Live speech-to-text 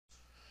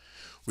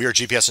We are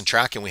GPS and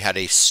Track, and we had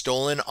a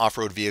stolen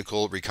off-road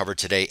vehicle recovered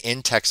today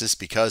in Texas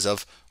because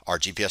of our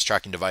GPS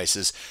tracking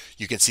devices.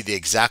 You can see the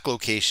exact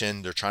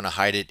location. They're trying to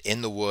hide it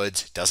in the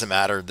woods. Doesn't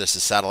matter. This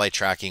is satellite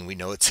tracking. We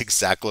know its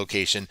exact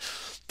location.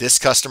 This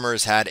customer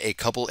has had a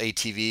couple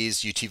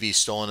ATVs, UTVs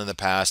stolen in the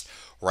past,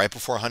 right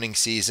before hunting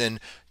season.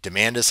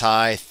 Demand is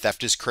high.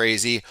 Theft is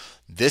crazy.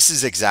 This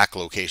is exact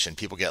location.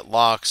 People get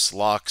locks,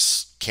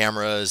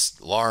 cameras,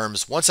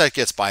 alarms. Once that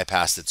gets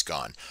bypassed, it's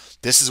gone.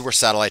 This is where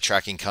satellite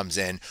tracking comes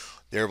in.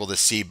 They're able to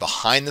see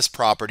behind this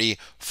property,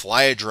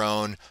 fly a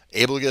drone,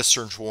 able to get a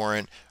search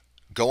warrant,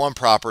 go on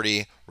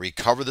property,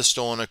 recover the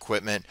stolen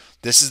equipment.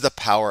 This is the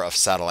power of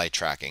satellite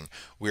tracking.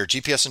 We are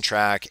GPS and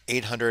Track,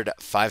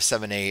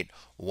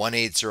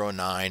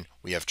 800-578-1809.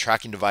 We have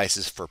tracking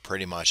devices for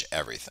pretty much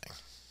everything.